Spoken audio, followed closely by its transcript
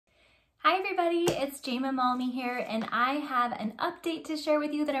Hi everybody, it's Jayma Malmy here, and I have an update to share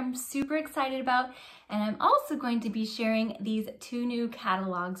with you that I'm super excited about, and I'm also going to be sharing these two new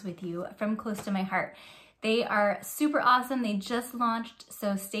catalogs with you from Close to My Heart. They are super awesome. They just launched,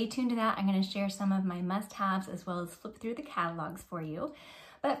 so stay tuned to that. I'm going to share some of my must-haves as well as flip through the catalogs for you.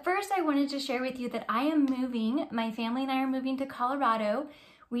 But first I wanted to share with you that I am moving, my family and I are moving to Colorado.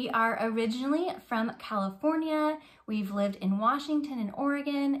 We are originally from California. We've lived in Washington and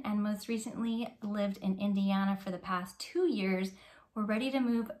Oregon, and most recently lived in Indiana for the past 2 years. We're ready to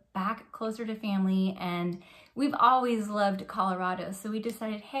move back closer to family, and we've always loved Colorado. So we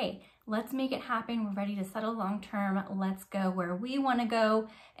decided, hey, let's make it happen. We're ready to settle long term. Let's go where we want to go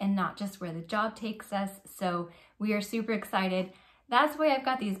and not just where the job takes us. So we are super excited. That's why I've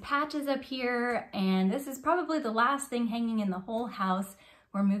got these patches up here, and this is probably the last thing hanging in the whole house.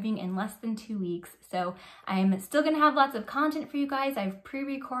 We're moving in less than 2 weeks, so I'm still gonna have lots of content for you guys. I've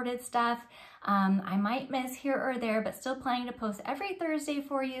pre-recorded stuff. I might miss here or there, but still planning to post every Thursday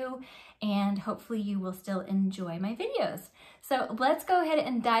for you, and hopefully you will still enjoy my videos. So let's go ahead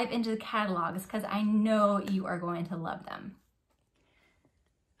and dive into the catalogs because I know you are going to love them.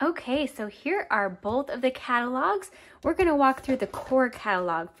 Okay, so here are both of the catalogs. We're gonna walk through the core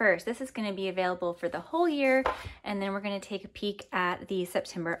catalog first. This is gonna be available for the whole year, and then we're gonna take a peek at the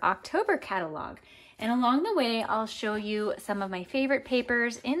September-October catalog. And along the way, I'll show you some of my favorite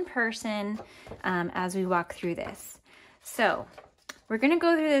papers in person as we walk through this. So we're gonna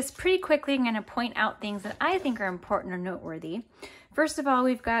go through this pretty quickly. I'm gonna point out things that I think are important or noteworthy. First of all,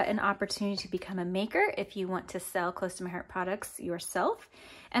 we've got an opportunity to become a maker if you want to sell Close to My Heart products yourself.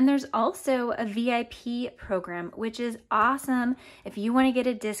 And there's also a VIP program, which is awesome. If you want to get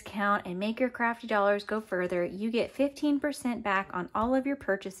a discount and make your crafty dollars go further, you get 15% back on all of your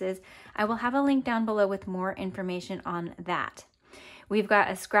purchases. I will have a link down below with more information on that. We've got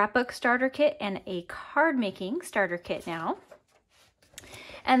a scrapbook starter kit and a card making starter kit now.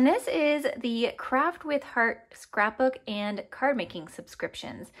 And this is the Craft with Heart scrapbook and card making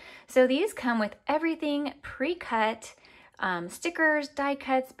subscriptions. So these come with everything pre-cut, stickers, die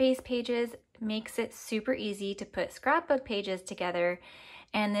cuts, base pages. Makes it super easy to put scrapbook pages together.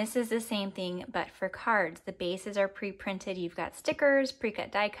 And this is the same thing, but for cards. The bases are pre-printed. You've got stickers,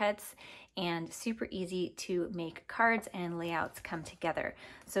 pre-cut die cuts, and super easy to make cards and layouts come together.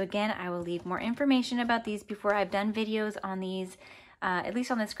 So again, I will leave more information about these before. I've done videos on these, at least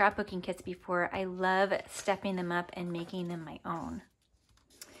on the scrapbooking kits before. I love stepping them up and making them my own.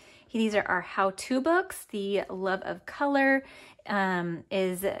 These are our how-to books. The Love of Color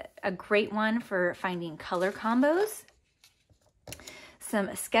is a great one for finding color combos. Some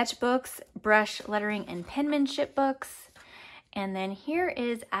sketchbooks, brush lettering and penmanship books. And then here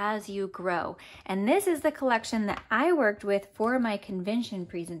is As You Grow. And this is the collection that I worked with for my convention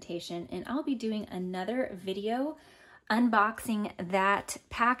presentation. And I'll be doing another video unboxing that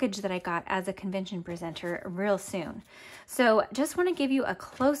package that I got as a convention presenter real soon. So just want to give you a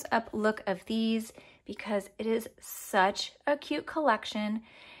close-up look of these because it is such a cute collection.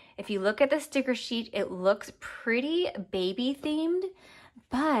 If you look at the sticker sheet, it looks pretty baby themed,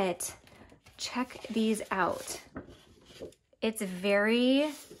 but check these out. It's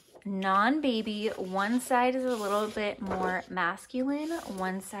very non-baby. One side is a little bit more masculine,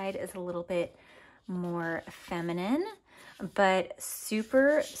 one side is a little bit more feminine, but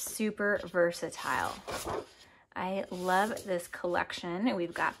super, super versatile. I love this collection.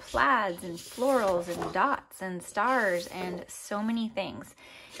 We've got plaids and florals and dots and stars and so many things.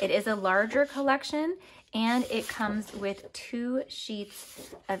 It is a larger collection and it comes with 2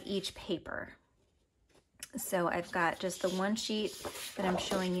 sheets of each paper. So I've got just the one sheet that I'm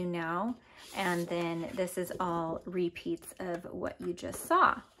showing you now, and then this is all repeats of what you just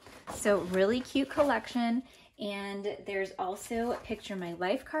saw. So really cute collection. And there's also Picture My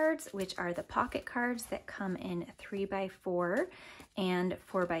Life cards, which are the pocket cards that come in 3x4 and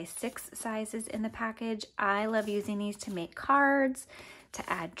 4x6 sizes in the package. I love using these to make cards, to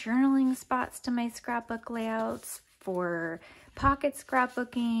add journaling spots to my scrapbook layouts, for pocket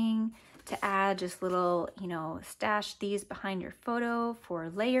scrapbooking, to add just little, stash these behind your photo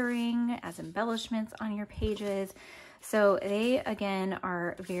for layering as embellishments on your pages. So they, again,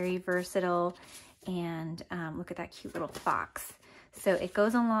 are very versatile. And look at that cute little fox. So it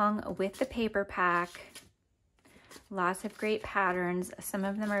goes along with the paper pack. Lots of great patterns. Some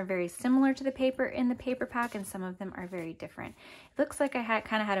of them are very similar to the paper in the paper pack, and some of them are very different. It looks like I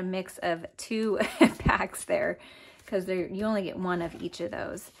kind of had a mix of 2 packs there, because you only get 1 of each of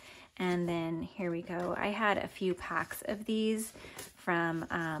those. And then here we go. I had a few packs of these from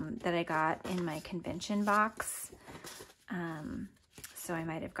that I got in my convention box. so I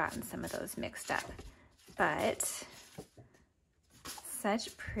might have gotten some of those mixed up. But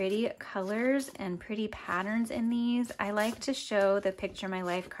such pretty colors and pretty patterns in these. I like to show the Picture My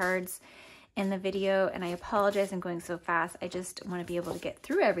Life cards in the video, and I apologize I'm going so fast. I just want to be able to get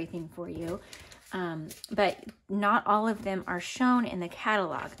through everything for you. But not all of them are shown in the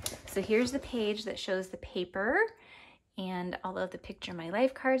catalog. So here's the page that shows the paper and all of the Picture My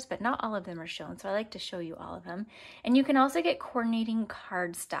Life cards, but not all of them are shown. So I like to show you all of them. And you can also get coordinating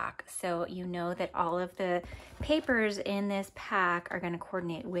cardstock. So you know that all of the papers in this pack are going to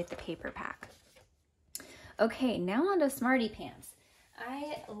coordinate with the paper pack. Okay, now on to Smarty Pants.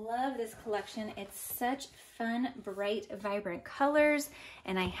 I love this collection. It's such fun, bright, vibrant colors,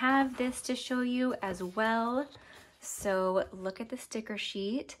 and I have this to show you as well. So look at the sticker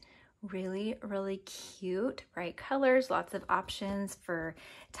sheet. Really, really cute, bright colors, lots of options for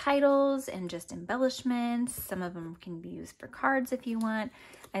titles and just embellishments. Some of them can be used for cards if you want.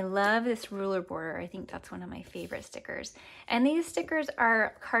 I love this ruler border. I think that's one of my favorite stickers. And these stickers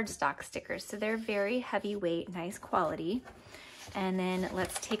are cardstock stickers, so they're very heavyweight, nice quality. And then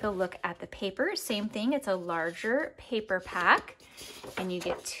let's take a look at the paper. Same thing, it's a larger paper pack, and you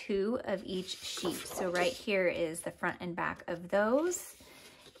get 2 of each sheet. So right here is the front and back of those.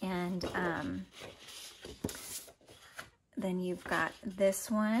 And then you've got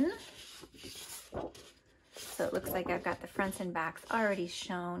this one. So it looks like I've got the fronts and backs already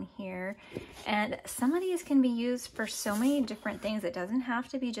shown here. And some of these can be used for so many different things. It doesn't have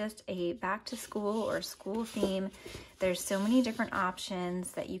to be just a back to school or school theme. There's so many different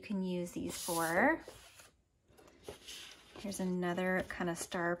options that you can use these for. Here's another kind of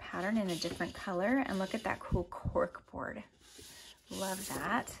star pattern in a different color. And look at that cool cork board. Love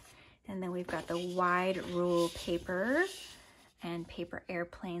that. And then we've got the wide rule paper and paper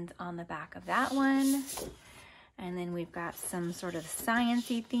airplanes on the back of that one. And then we've got some sort of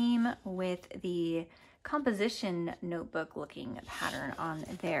sciencey theme with the composition notebook looking pattern on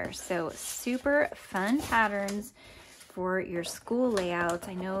there. So super fun patterns for your school layouts.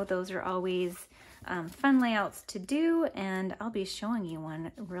 I know those are always fun layouts to do, and I'll be showing you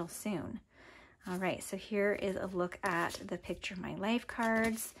one real soon. All right, so here is a look at the Picture My Life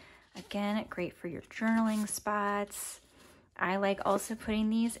cards. Again, great for your journaling spots. I like also putting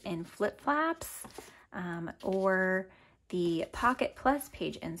these in flip-flaps or the Pocket Plus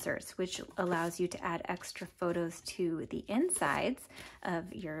page inserts, which allows you to add extra photos to the insides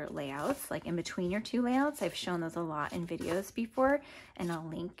of your layouts, like in between your 2 layouts. I've shown those a lot in videos before, and I'll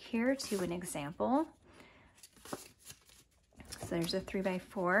link here to an example. So there's a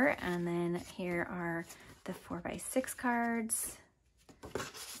 3x4, and then here are the 4x6 cards.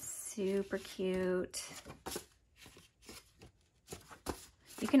 Super cute.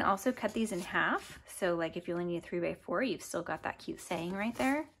 You can also cut these in half. So like if you only need a 3x4, you've still got that cute saying right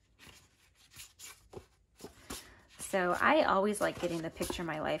there. So I always like getting the Picture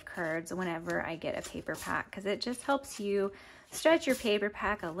My Life cards whenever I get a paper pack, because it just helps you stretch your paper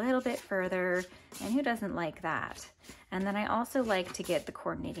pack a little bit further, and who doesn't like that? And then I also like to get the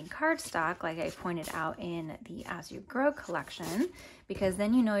coordinating cardstock, like I pointed out in the As You Grow collection, because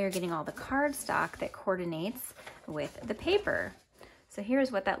then you know you're getting all the cardstock that coordinates with the paper. So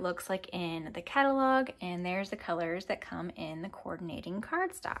here's what that looks like in the catalog, and there's the colors that come in the coordinating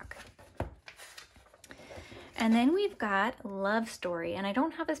cardstock. And then we've got Love Story, and I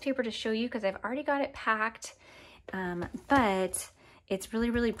don't have this paper to show you because I've already got it packed, but it's really,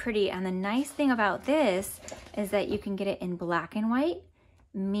 really pretty. And the nice thing about this is that you can get it in black and white,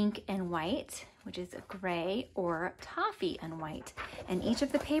 mink and white, which is gray, or toffee and white. And each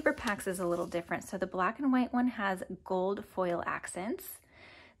of the paper packs is a little different. So the black and white one has gold foil accents.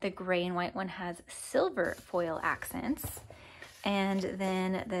 The gray and white one has silver foil accents. And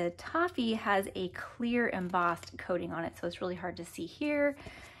then the toffee has a clear embossed coating on it, so it's really hard to see here.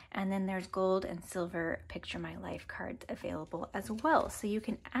 And then there's gold and silver Picture My Life cards available as well. So you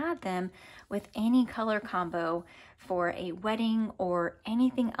can add them with any color combo for a wedding or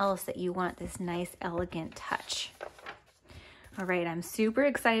anything else that you want this nice, elegant touch. All right, I'm super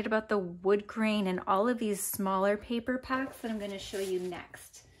excited about the wood grain and all of these smaller paper packs that I'm going to show you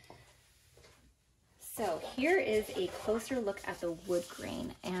next. So here is a closer look at the wood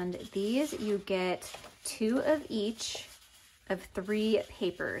grain, and these you get 2 of each of 3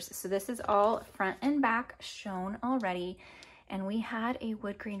 papers. So this is all front and back shown already, and we had a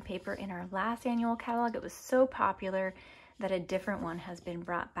wood grain paper in our last annual catalog. It was so popular that a different one has been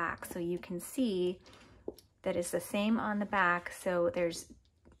brought back. So you can see that it's the same on the back. So there's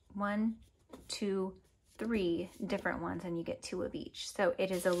 1, 2, 3 different ones, and you get 2 of each. So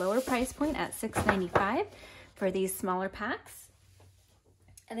it is a lower price point at $6.95 for these smaller packs.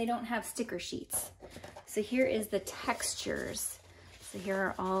 and they don't have sticker sheets. So here is the textures. So here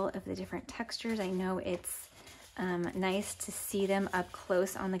are all of the different textures. I know it's nice to see them up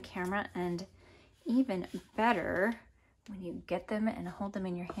close on the camera, and even better when you get them and hold them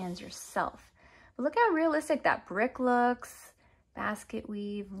in your hands yourself. But look how realistic that brick looks. Basket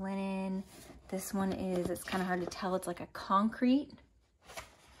weave, linen. This one is, it's kind of hard to tell. It's like a concrete.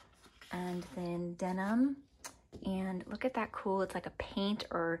 And then denim. And look at that cool. It's like a paint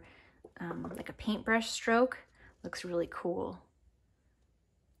or like a paintbrush stroke. Looks really cool.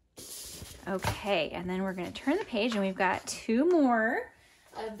 Okay, and then we're going to turn the page, and we've got 2 more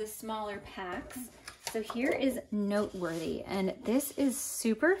of the smaller packs. So here is Noteworthy, and this is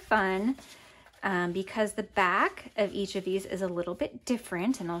super fun because the back of each of these is a little bit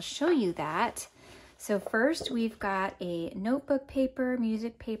different, and I'll show you that. So first we've got a notebook paper,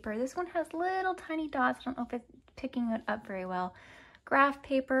 music paper. This one has little tiny dots. I don't know if it's picking it up very well. Graph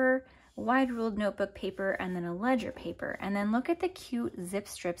paper, wide ruled notebook paper, and then a ledger paper. And then look at the cute zip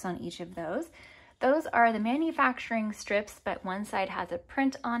strips on each of those. Those are the manufacturing strips, but one side has a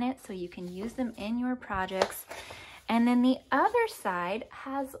print on it, so you can use them in your projects. And then the other side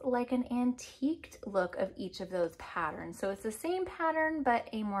has like an antiqued look of each of those patterns. So it's the same pattern, but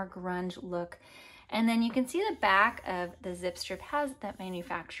a more grunge look. And then you can see the back of the zip strip has that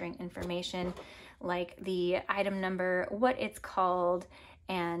manufacturing information, like the item number, what it's called,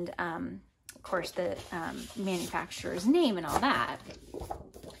 and of course the manufacturer's name and all that.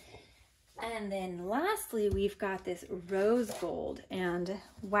 And then lastly, we've got this rose gold, and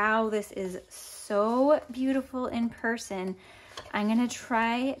wow, this is so beautiful in person. I'm gonna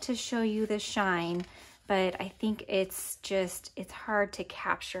try to show you the shine, but I think it's hard to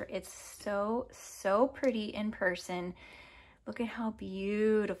capture. It's so pretty in person. Look at how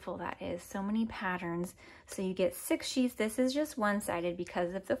beautiful that is. So many patterns. So you get 6 sheets. This is just one-sided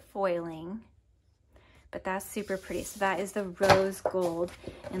because of the foiling, but that's super pretty. So that is the rose gold.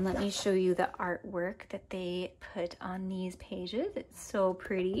 And let me show you the artwork that they put on these pages. It's so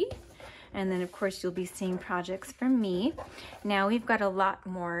pretty. And then of course you'll be seeing projects from me. Now we've got a lot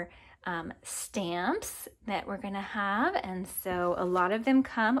more stamps that we're gonna have. And so a lot of them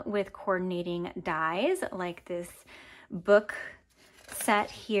come with coordinating dies, like this book set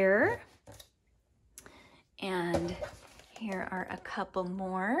here. And here are a couple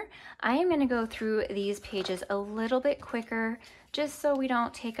more. I am gonna go through these pages a little bit quicker, just so we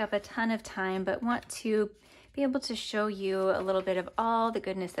don't take up a ton of time, but want to be able to show you a little bit of all the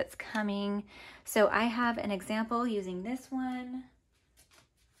goodness that's coming. So I have an example using this one.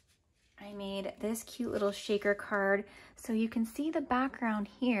 I made this cute little shaker card. So you can see the background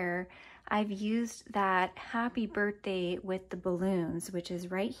here. I've used that happy birthday with the balloons, which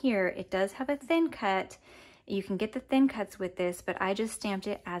is right here. It does have a thin cut. You can get the thin cuts with this, but I just stamped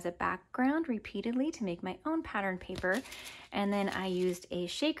it as a background repeatedly to make my own pattern paper. And then I used a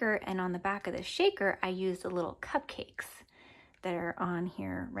shaker, and on the back of the shaker, I used the little cupcakes that are on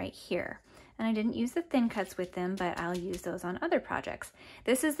here, right here. And I didn't use the thin cuts with them, but I'll use those on other projects.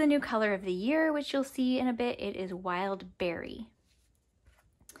 This is the new color of the year, which you'll see in a bit. It is Wild Berry.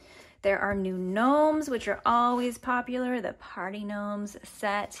 There are new gnomes, which are always popular, the Party Gnomes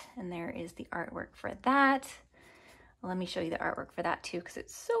set, and there is the artwork for that. Let me show you the artwork for that too, because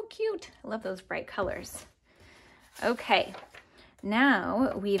it's so cute. I love those bright colors. Okay,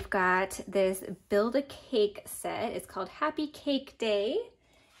 now we've got this Build a Cake set. It's called Happy Cake Day,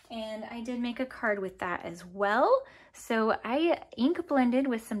 and I did make a card with that as well. So I ink blended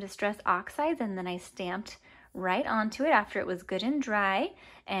with some Distress Oxides, and then I stamped right onto it after it was good and dry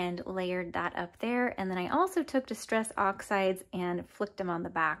and layered that up there. And then I also took Distress Oxides and flicked them on the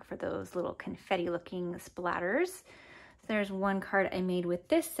back for those little confetti looking splatters. So there's one card I made with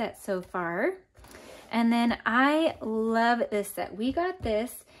this set so far. And then I love this set. We got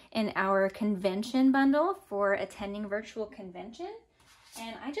this in our convention bundle for attending virtual convention.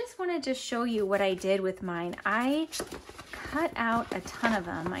 And I just wanted to show you what I did with mine. I cut out a ton of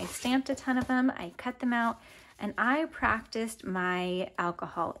them. I stamped a ton of them. I cut them out, and I practiced my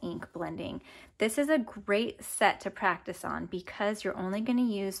alcohol ink blending. This is a great set to practice on because you're only going to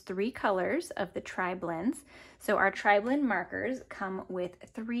use 3 colors of the tri-blends. So our tri-blend markers come with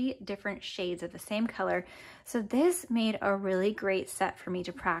 3 different shades of the same color. So this made a really great set for me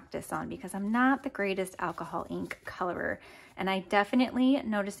to practice on because I'm not the greatest alcohol ink colorer. And I definitely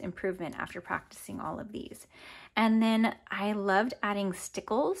noticed improvement after practicing all of these. And then I loved adding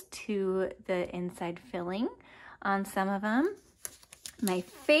stickles to the inside filling on some of them. My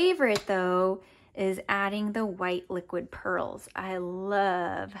favorite though is adding the white liquid pearls. I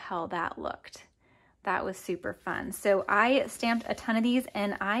love how that looked. That was super fun. So I stamped a ton of these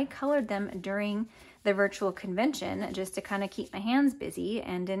and I colored them during the virtual convention just to kind of keep my hands busy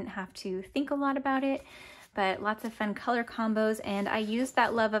and didn't have to think a lot about it, but lots of fun color combos. And I used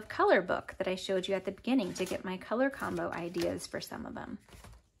that Love of Color book that I showed you at the beginning to get my color combo ideas for some of them.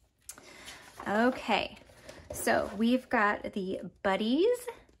 Okay, so we've got the buddies.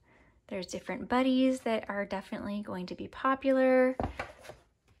 There's different buddies that are definitely going to be popular.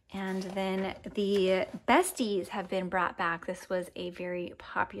 And then the besties have been brought back. This was a very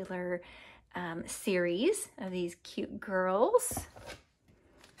popular series of these cute girls.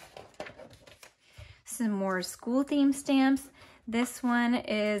 Some more school theme stamps. This one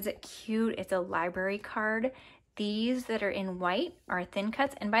is cute. It's a library card. These that are in white are thin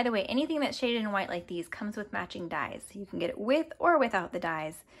cuts. And by the way, anything that's shaded in white like these comes with matching dies. You can get it with or without the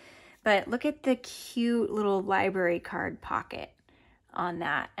dies. But look at the cute little library card pocket on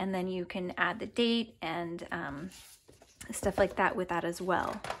that, and then you can add the date and stuff like that with that as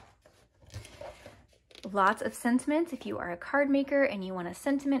well. Lots of sentiments. If you are a card maker and you want a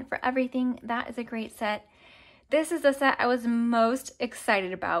sentiment for everything, that is a great set. This is the set I was most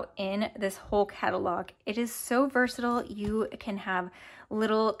excited about in this whole catalog. It is so versatile. You can have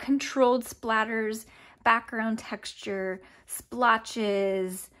little controlled splatters, background texture,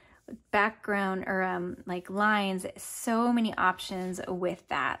 splotches, background or like lines, so many options with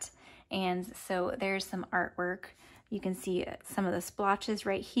that. And so there's some artwork. You can see some of the splotches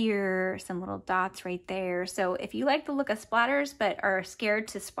right here, some little dots right there. So if you like the look of splatters but are scared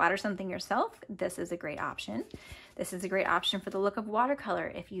to splatter something yourself, this is a great option. This is a great option for the look of watercolor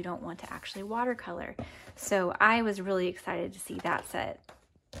if you don't want to actually watercolor. So I was really excited to see that set.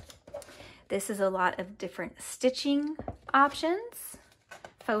 This is a lot of different stitching options.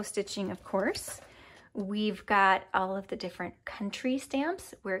 Faux stitching, of course. We've got all of the different country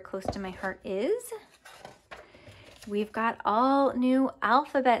stamps, Where Close to My Heart Is. We've got all new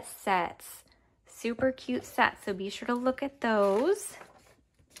alphabet sets. Super cute sets, so be sure to look at those.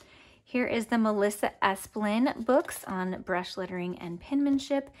 Here is the Melissa Esplin books on brush lettering and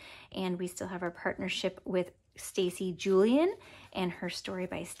penmanship, and we still have our partnership with Stacy Julian and her Story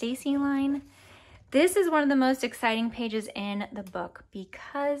by Stacy line. This is one of the most exciting pages in the book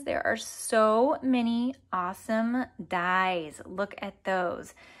because there are so many awesome dies. Look at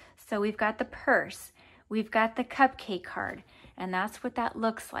those. So we've got the purse, we've got the cupcake card, and that's what that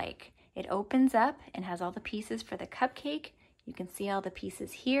looks like. It opens up and has all the pieces for the cupcake. You can see all the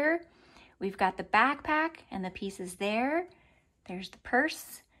pieces here. We've got the backpack and the pieces there. There's the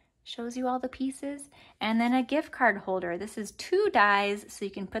purse, shows you all the pieces. And then a gift card holder. This is 2 dies, so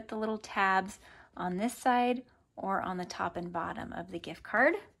you can put the little tabs on this side or on the top and bottom of the gift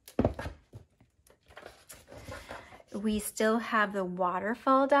card. We still have the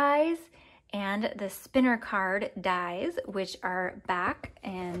waterfall dies and the spinner card dies, which are back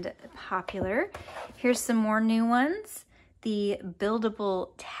and popular. Here's some more new ones. The buildable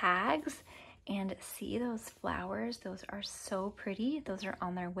tags, and see those flowers? Those are so pretty. Those are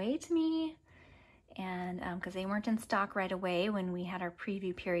on their way to me, and because they weren't in stock right away when we had our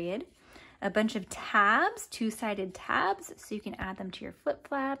preview period. A bunch of tabs, 2-sided tabs, so you can add them to your flip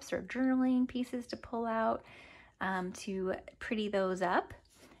flaps or journaling pieces to pull out to pretty those up.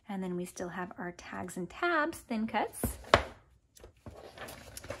 And then we still have our tags and tabs, thin cuts.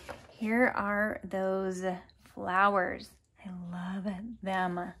 Here are those flowers. I love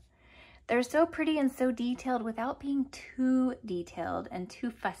them. They're so pretty and so detailed without being too detailed and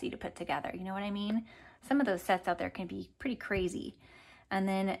too fussy to put together. You know what I mean? Some of those sets out there can be pretty crazy. And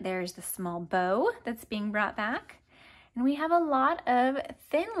then there's the small bow that's being brought back. And we have a lot of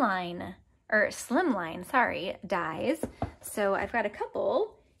thin line, or slim line, sorry, dies. So I've got a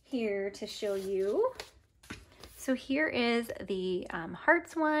couple here to show you. So here is the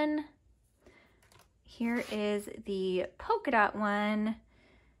hearts one. Here is the polka dot one.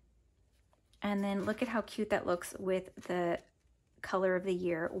 And then look at how cute that looks with the color of the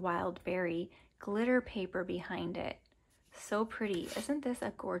year, wild berry, glitter paper behind it. So pretty. Isn't this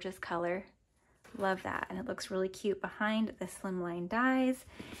a gorgeous color? Love that. And it looks really cute behind the slimline dies.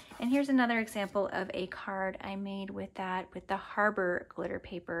 And here's another example of a card I made with that, with the Harbor glitter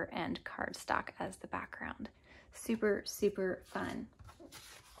paper and cardstock as the background. Super, super fun.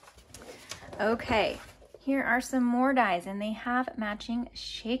 Okay, here are some more dies, and they have matching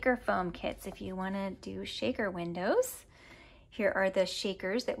shaker foam kits if you want to do shaker windows. Here are the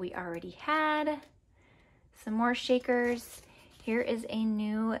shakers that we already had. Some more shakers. Here is a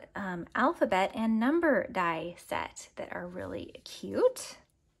new alphabet and number die set that are really cute.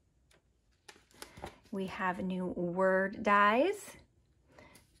 We have new word dies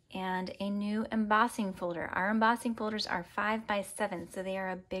and a new embossing folder. Our embossing folders are 5 by 7, so they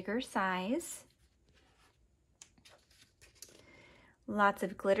are a bigger size. Lots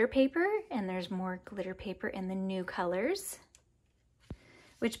of glitter paper, and there's more glitter paper in the new colors,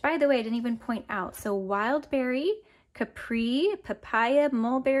 which, by the way, I didn't even point out. So wild berry, capri, papaya,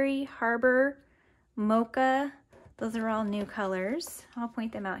 mulberry, harbor, mocha, those are all new colors. I'll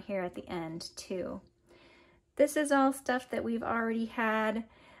point them out here at the end too. This is all stuff that we've already had.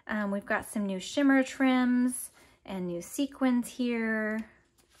 We've got some new shimmer trims and new sequins here.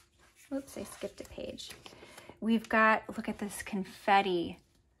 Whoops, I skipped a page. We've got, look at this confetti.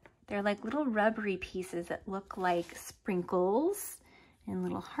 They're like little rubbery pieces that look like sprinkles and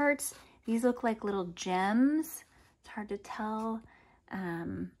little hearts. These look like little gems. It's hard to tell.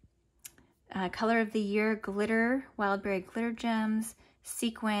 Color of the year, glitter, wild berry glitter gems,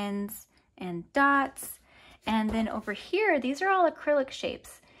 sequins, and dots. And then over here, these are all acrylic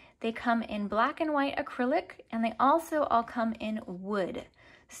shapes. They come in black and white acrylic, and they also all come in wood.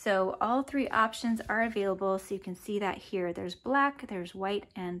 So all 3 options are available, so you can see that here. There's black, there's white,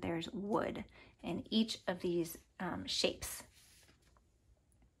 and there's wood in each of these shapes.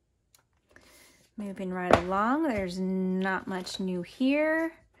 Moving right along, there's not much new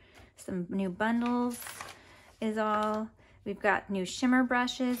here. Some new bundles is all. We've got new shimmer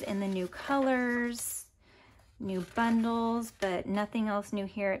brushes in the new colors, new bundles, but nothing else new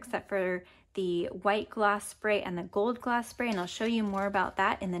here except for the white gloss spray and the gold gloss spray, and I'll show you more about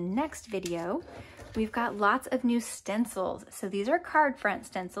that in the next video. We've got lots of new stencils. So these are card front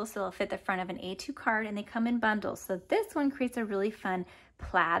stencils, so they'll fit the front of an A2 card, and they come in bundles. So this one creates a really fun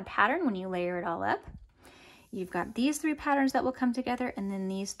plaid pattern when you layer it all up. You've got these 3 patterns that will come together, and then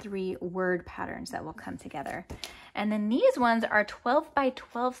these 3 word patterns that will come together. And then these ones are 12 by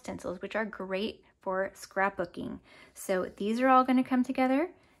 12 stencils, which are great for scrapbooking. So these are all going to come together.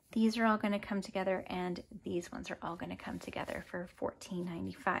 These are all going to come together, and these ones are all going to come together for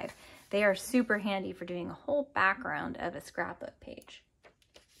 $14.95. They are super handy for doing a whole background of a scrapbook page.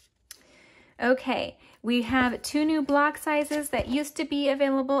 Okay, we have 2 new block sizes that used to be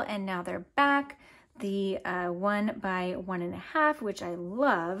available, and now they're back. The 1 by 1.5, which I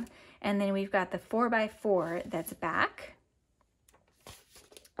love, and then we've got the 4 by 4 that's back.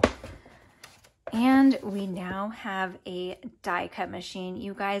 And we now have a die cut machine.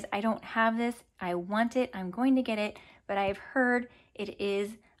 You guys, I don't have this. I want it. I'm going to get it, but I've heard it is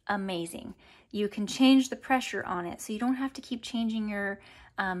amazing. You can change the pressure on it, so you don't have to keep changing your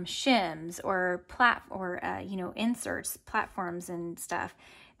shims or inserts, platforms and stuff.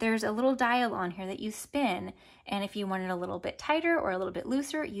 There's a little dial on here that you spin, and if you want it a little bit tighter or a little bit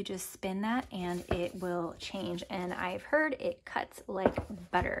looser, you just spin that and it will change. And I've heard it cuts like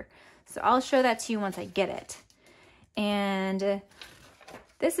butter. So I'll show that to you once I get it. And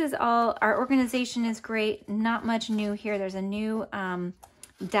this is all, our organization is great. Not much new here. There's a new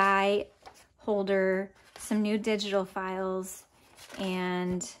die holder, some new digital files,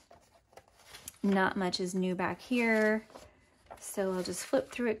 and not much is new back here. So I'll just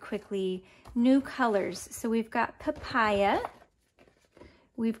flip through it quickly. New colors. So we've got papaya,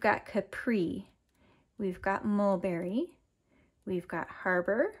 we've got capri, we've got mulberry, we've got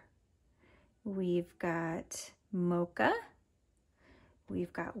harbor, we've got mocha,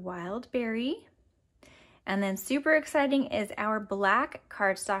 we've got wild berry, and then super exciting is our black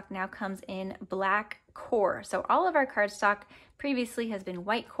cardstock now comes in black core. So all of our cardstock previously has been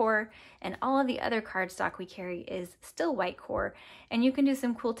white core, and all of the other cardstock we carry is still white core, and you can do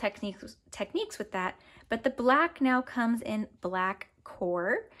some cool techniques with that. But the black now comes in black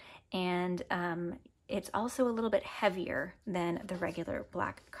core, and it's also a little bit heavier than the regular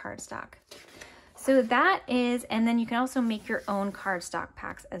black cardstock. So that is, and then you can also make your own cardstock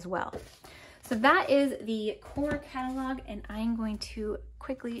packs as well. So that is the core catalog, and I'm going to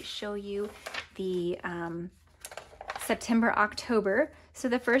quickly show you the September, October. So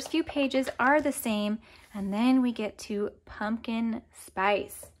the first few pages are the same, and then we get to pumpkin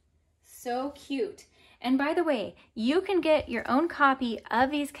spice. So cute. And by the way, you can get your own copy of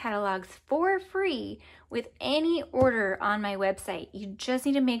these catalogs for free with any order on my website. You just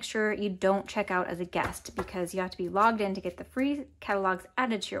need to make sure you don't check out as a guest, because you have to be logged in to get the free catalogs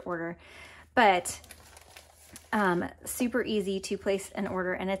added to your order. But super easy to place an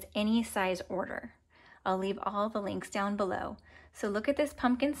order, and it's any size order. I'll leave all the links down below. So look at this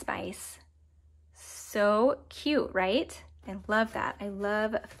pumpkin spice. So cute, right? I love that. I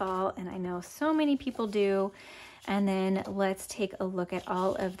love fall, and I know so many people do. And then let's take a look at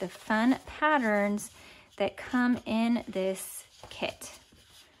all of the fun patterns that come in this kit.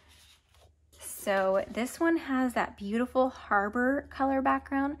 So this one has that beautiful harbor color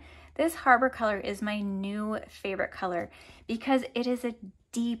background. This harbor color is my new favorite color because it is a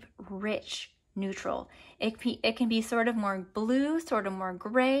deep, rich neutral. It can be sort of more blue, sort of more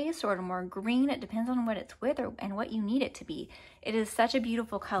gray, sort of more green. It depends on what it's with and what you need it to be. It is such a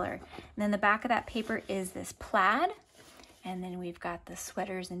beautiful color. And then the back of that paper is this plaid. And then we've got the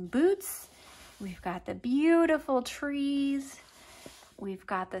sweaters and boots. We've got the beautiful trees. We've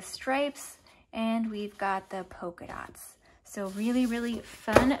got the stripes, and we've got the polka dots. So really, really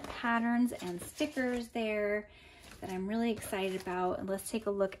fun patterns and stickers there that I'm really excited about. And let's take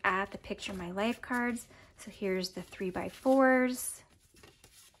a look at the Picture My Life cards. So here's the 3x4s.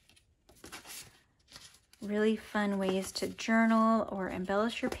 Really fun ways to journal or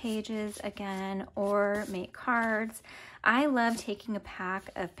embellish your pages again, or make cards. I love taking a pack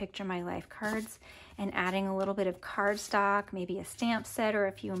of Picture My Life cards and adding a little bit of cardstock, maybe a stamp set or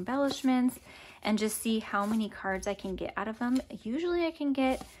a few embellishments, and just see how many cards I can get out of them. Usually I can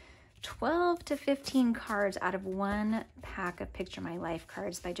get 12 to 15 cards out of one pack of Picture My Life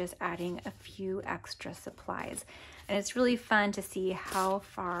cards by just adding a few extra supplies. And it's really fun to see how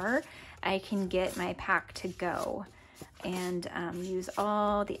far I can get my pack to go and use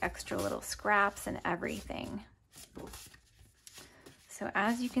all the extra little scraps and everything. So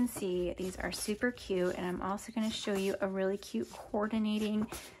as you can see, these are super cute, and I'm also going to show you a really cute coordinating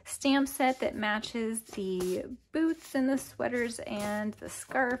stamp set that matches the boots and the sweaters and the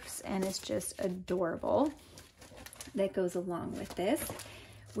scarves, and it's just adorable. That goes along with this.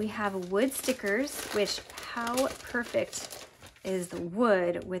 We have wood stickers, which how perfect is the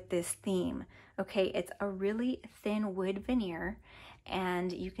wood with this theme? Okay, it's a really thin wood veneer,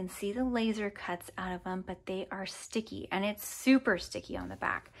 and you can see the laser cuts out of them, but they are sticky, and it's super sticky on the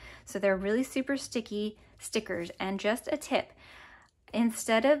back. So they're really super sticky stickers. And just a tip,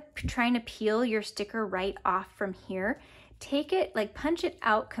 instead of trying to peel your sticker right off from here, take it, like punch it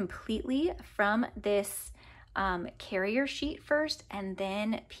out completely from this carrier sheet first, and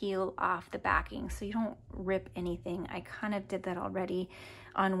then peel off the backing so you don't rip anything. I kind of did that already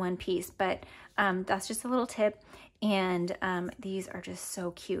on one piece, but that's just a little tip. And these are just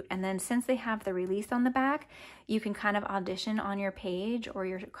so cute. And then since they have the release on the back, you can kind of audition on your page or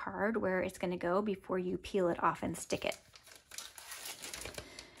your card where it's going to go before you peel it off and stick it.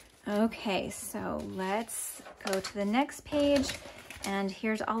 Okay, so let's go to the next page. And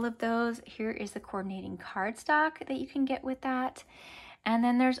here's all of those. Here is the coordinating cardstock that you can get with that. And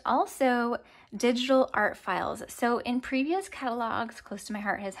then there's also digital art files. So in previous catalogs, Close to My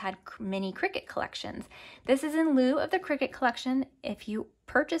Heart has had mini Cricut collections. This is in lieu of the Cricut collection. If you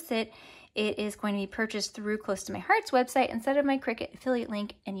purchase it, it is going to be purchased through Close to My Heart's website instead of my Cricut affiliate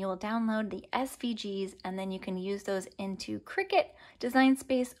link, and you will download the SVGs, and then you can use those into Cricut Design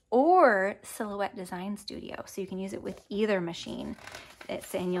Space or Silhouette Design Studio. So you can use it with either machine,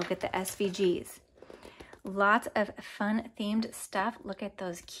 and you'll get the SVGs. Lots of fun themed stuff. Look at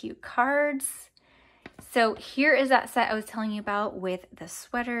those cute cards. So here is that set I was telling you about with the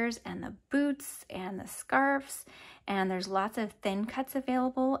sweaters and the boots and the scarves. And there's lots of thin cuts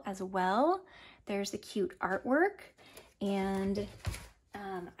available as well. There's the cute artwork. And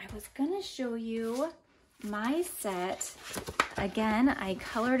I was gonna show you my set. Again, I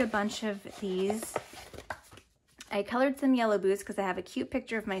colored a bunch of these. I colored some yellow boots because I have a cute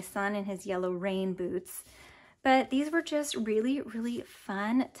picture of my son in his yellow rain boots. But these were just really, really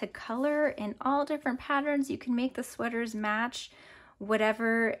fun to color in all different patterns. You can make the sweaters match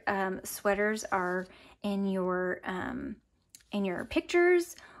whatever sweaters are in your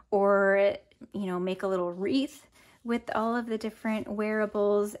pictures, or make a little wreath with all of the different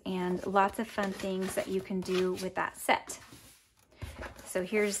wearables, and lots of fun things that you can do with that set. So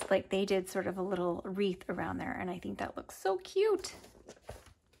here's, like, they did sort of a little wreath around there, and I think that looks so cute.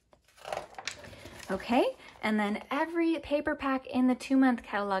 Okay, and then every paper pack in the 2-month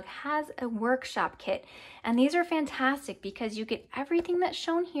catalog has a workshop kit, and these are fantastic because you get everything that's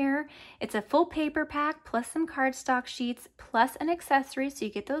shown here. It's a full paper pack plus some cardstock sheets plus an accessory, so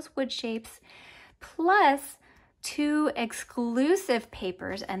you get those wood shapes, plus 2 exclusive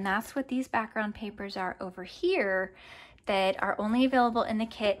papers, and that's what these background papers are over here, that are only available in the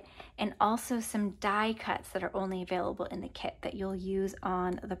kit, and also some die cuts that are only available in the kit that you'll use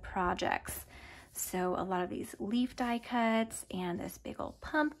on the projects. So a lot of these leaf die cuts and this big old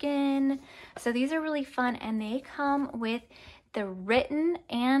pumpkin. So these are really fun, and they come with the written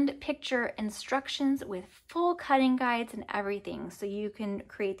and picture instructions with full cutting guides and everything. So you can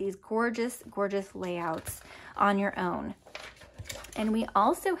create these gorgeous, gorgeous layouts on your own. And we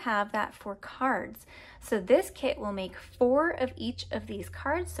also have that for cards. So this kit will make 4 of each of these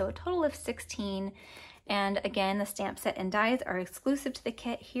cards, so a total of 16. And again, the stamp set and dies are exclusive to the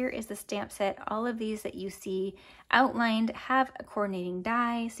kit. Here is the stamp set. All of these that you see outlined have a coordinating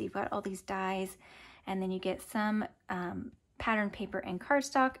die. So you've got all these dies, and then you get some pattern paper and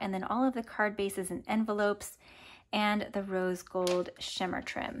cardstock, and then all of the card bases and envelopes, and the rose gold shimmer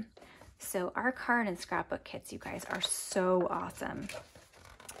trim. So our card and scrapbook kits, you guys, are so awesome.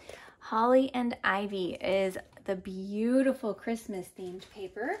 Holly and Ivy is the beautiful Christmas themed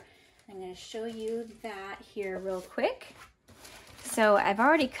paper. I'm going to show you that here real quick. So I've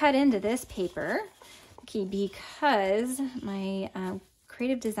already cut into this paper, okay, because my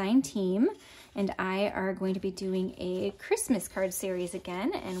creative design team and I are going to be doing a Christmas card series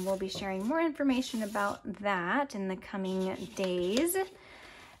again, and we'll be sharing more information about that in the coming days.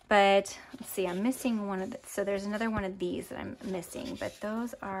 But let's see, I'm missing one of the, so there's another one of these that I'm missing, but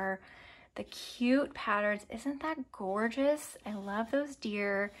those are the cute patterns. Isn't that gorgeous? I love those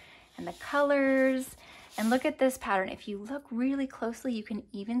deer and the colors. And look at this pattern. If you look really closely, you can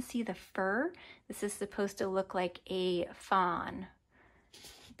even see the fur. This is supposed to look like a fawn,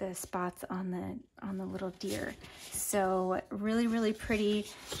 the spots on the little deer. So really, really pretty.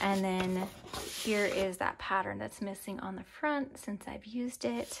 And then here is that pattern that's missing on the front since I've used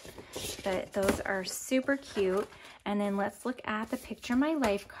it. But those are super cute. And then let's look at the Picture My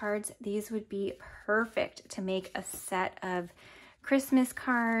Life cards. These would be perfect to make a set of Christmas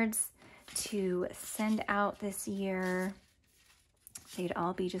cards to send out this year. They'd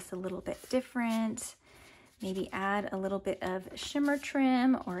all be just a little bit different. Maybe add a little bit of shimmer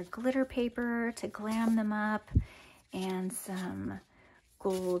trim or glitter paper to glam them up, and some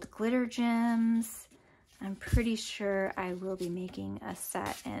gold glitter gems. I'm pretty sure I will be making a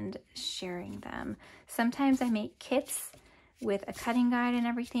set and sharing them. Sometimes I make kits with a cutting guide and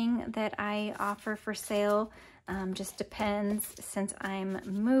everything that I offer for sale. Just depends. Since I'm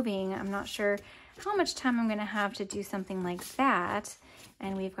moving, I'm not sure how much time I'm going to have to do something like that.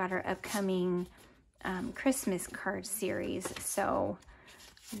 And we've got our upcoming Christmas card series, so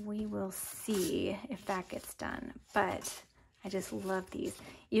we will see if that gets done. But I just love these.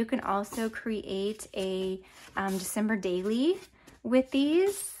 You can also create a December daily with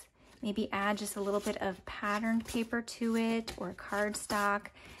these. Maybe add just a little bit of patterned paper to it or cardstock,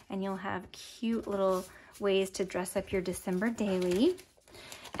 and you'll have cute little ways to dress up your December daily.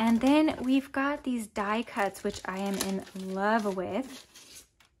 And then we've got these die cuts, which I am in love with.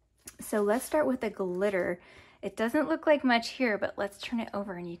 So let's start with the glitter. It doesn't look like much here, but let's turn it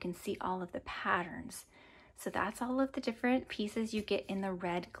over and you can see all of the patterns. So that's all of the different pieces you get in the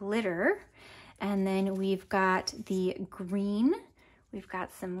red glitter. And then we've got the green. We've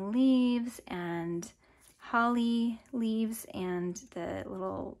got some leaves and holly leaves and the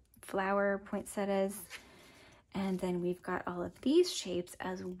little flower poinsettias. And then we've got all of these shapes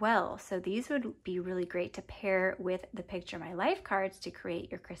as well. So these would be really great to pair with the Picture My Life cards to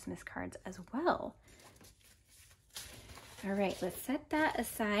create your Christmas cards as well. All right, let's set that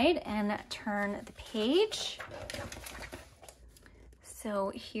aside and turn the page.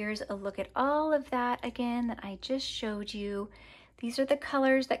 So here's a look at all of that again that I just showed you. These are the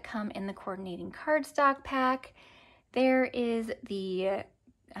colors that come in the coordinating cardstock pack. There is the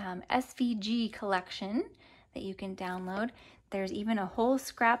SVG collection that you can download. There's even a whole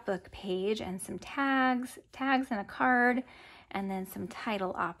scrapbook page and some tags and a card, and then some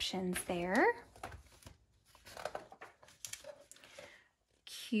title options there.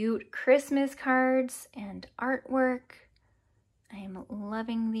 Cute Christmas cards and artwork. I am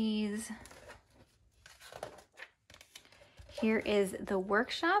loving these. Here is the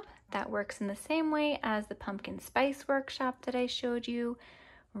workshop that works in the same way as the pumpkin spice workshop that I showed you.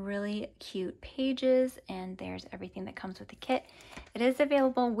 Really cute pages, and there's everything that comes with the kit. It is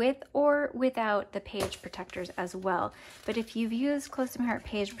available with or without the page protectors as well, but if you've used Close to My Heart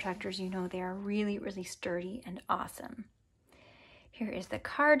page protectors, you know they are really, really sturdy and awesome. Here is the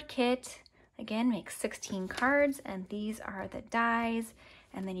card kit. Again, makes 16 cards, and these are the dies.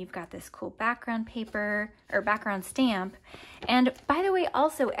 And then you've got this cool background paper or background stamp. And by the way,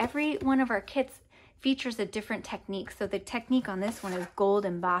 also every one of our kits features a different technique. So the technique on this one is gold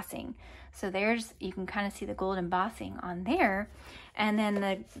embossing. So there's, you can kind of see the gold embossing on there. And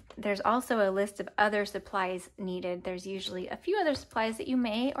then there's also a list of other supplies needed. There's usually a few other supplies that you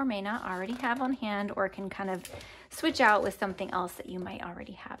may or may not already have on hand, or can kind of switch out with something else that you might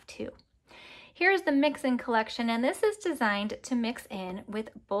already have too. Here's the Mix In collection, and this is designed to mix in with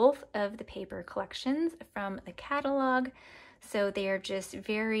both of the paper collections from the catalog. So they are just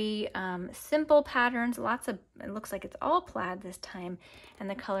very simple patterns, lots of, it looks like it's all plaid this time, and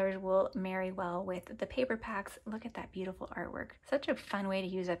the colors will marry well with the paper packs. Look at that beautiful artwork. Such a fun way to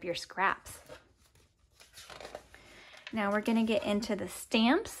use up your scraps. Now we're gonna get into the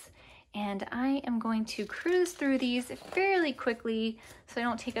stamps, and I am going to cruise through these fairly quickly so I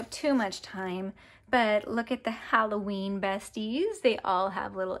don't take up too much time. But look at the Halloween besties. They all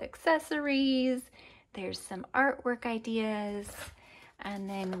have little accessories. There's some artwork ideas. And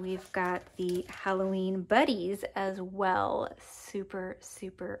then we've got the Halloween buddies as well. Super,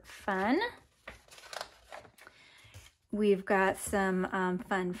 super fun. We've got some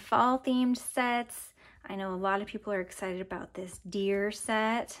fun fall themed sets. I know a lot of people are excited about this deer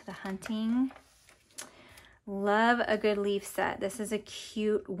set, the hunting. Love a good leaf set. This is a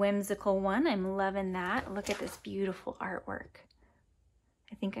cute, whimsical one. I'm loving that. Look at this beautiful artwork.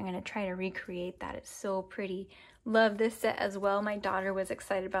 I think I'm gonna try to recreate that. It's so pretty. Love this set as well. My daughter was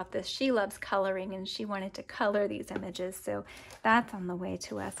excited about this. She loves coloring and she wanted to color these images, so that's on the way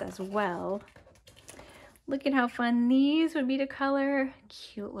to us as well. Look at how fun these would be to color.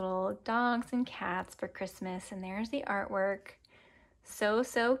 Cute little dogs and cats for Christmas, and there's the artwork. So,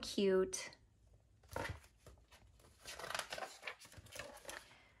 so cute.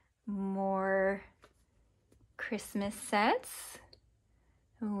 More Christmas sets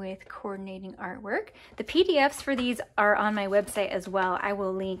with coordinating artwork. The PDFs for these are on my website as well. I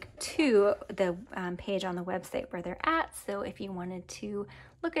will link to the page on the website where they're at, so if you wanted to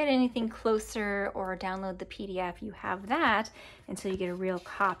look at anything closer or download the PDF, you have that until you get a real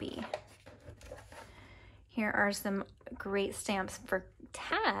copy. Here are some great stamps for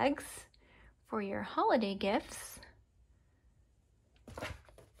tags for your holiday gifts.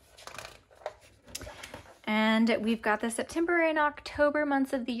 And we've got the September and October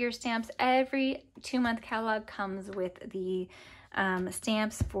months of the year stamps. Every 2-month catalog comes with the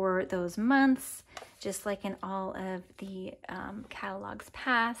stamps for those months, just like in all of the catalogs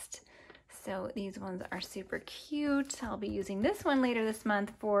past. So these ones are super cute. I'll be using this one later this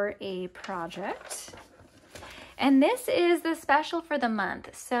month for a project. And this is the special for the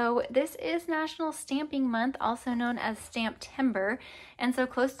month. So this is National Stamping Month, also known as Stamptember. And so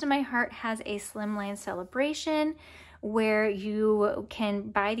Close to My Heart has a slimline celebration where you can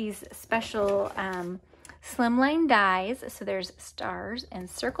buy these special slimline dies. So there's stars and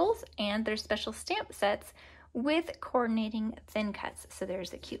circles, and there's special stamp sets with coordinating thin cuts. So there's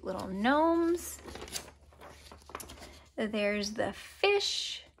the cute little gnomes. There's the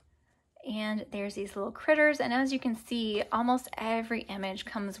fish. And there's these little critters, and as you can see, almost every image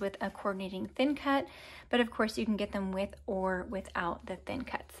comes with a coordinating thin cut, but of course you can get them with or without the thin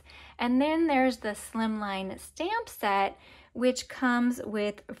cuts. And then there's the slimline stamp set, which comes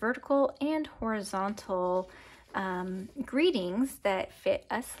with vertical and horizontal greetings that fit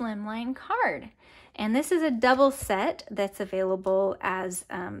a slimline card. And this is a double set that's available as,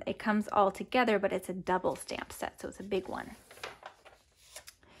 it comes all together, but it's a double stamp set, so it's a big one.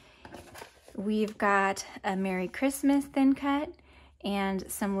 We've got a Merry Christmas thin cut and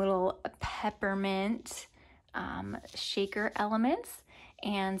some little peppermint shaker elements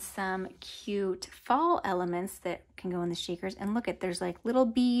and some cute fall elements that can go in the shakers. And look at, there's like little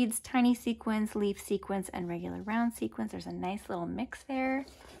beads, tiny sequins, leaf sequins, and regular round sequins. There's a nice little mix there.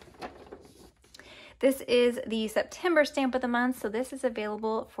 This is the September stamp of the month, so this is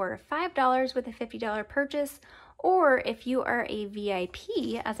available for $5 with a $50 purchase. Or if you are a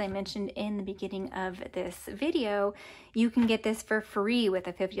VIP, as I mentioned in the beginning of this video, you can get this for free with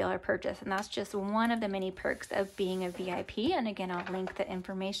a $50 purchase. And that's just one of the many perks of being a VIP. And again, I'll link the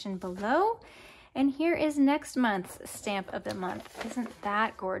information below. And here is next month's stamp of the month. Isn't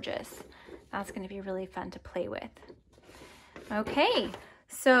that gorgeous? That's going to be really fun to play with. Okay.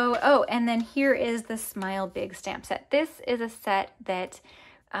 So, oh, and then here is the Smile Big stamp set. This is a set that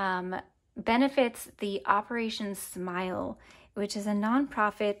benefits the Operation Smile, which is a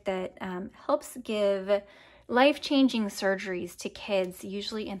nonprofit that helps give life-changing surgeries to kids,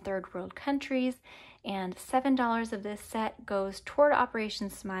 usually in third world countries. And $7 of this set goes toward Operation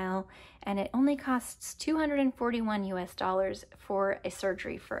Smile, and it only costs $241 US for a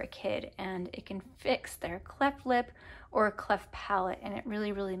surgery for a kid, and it can fix their cleft lip or cleft palate, and it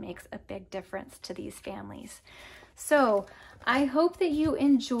really, really makes a big difference to these families. So I hope that you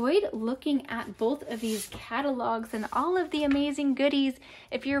enjoyed looking at both of these catalogs and all of the amazing goodies.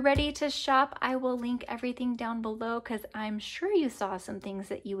 If you're ready to shop, I will link everything down below because I'm sure you saw some things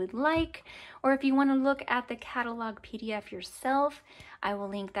that you would like. Or if you want to look at the catalog PDF yourself, I will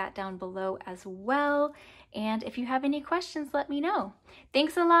link that down below as well. And if you have any questions, let me know.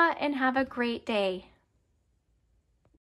 Thanks a lot and have a great day.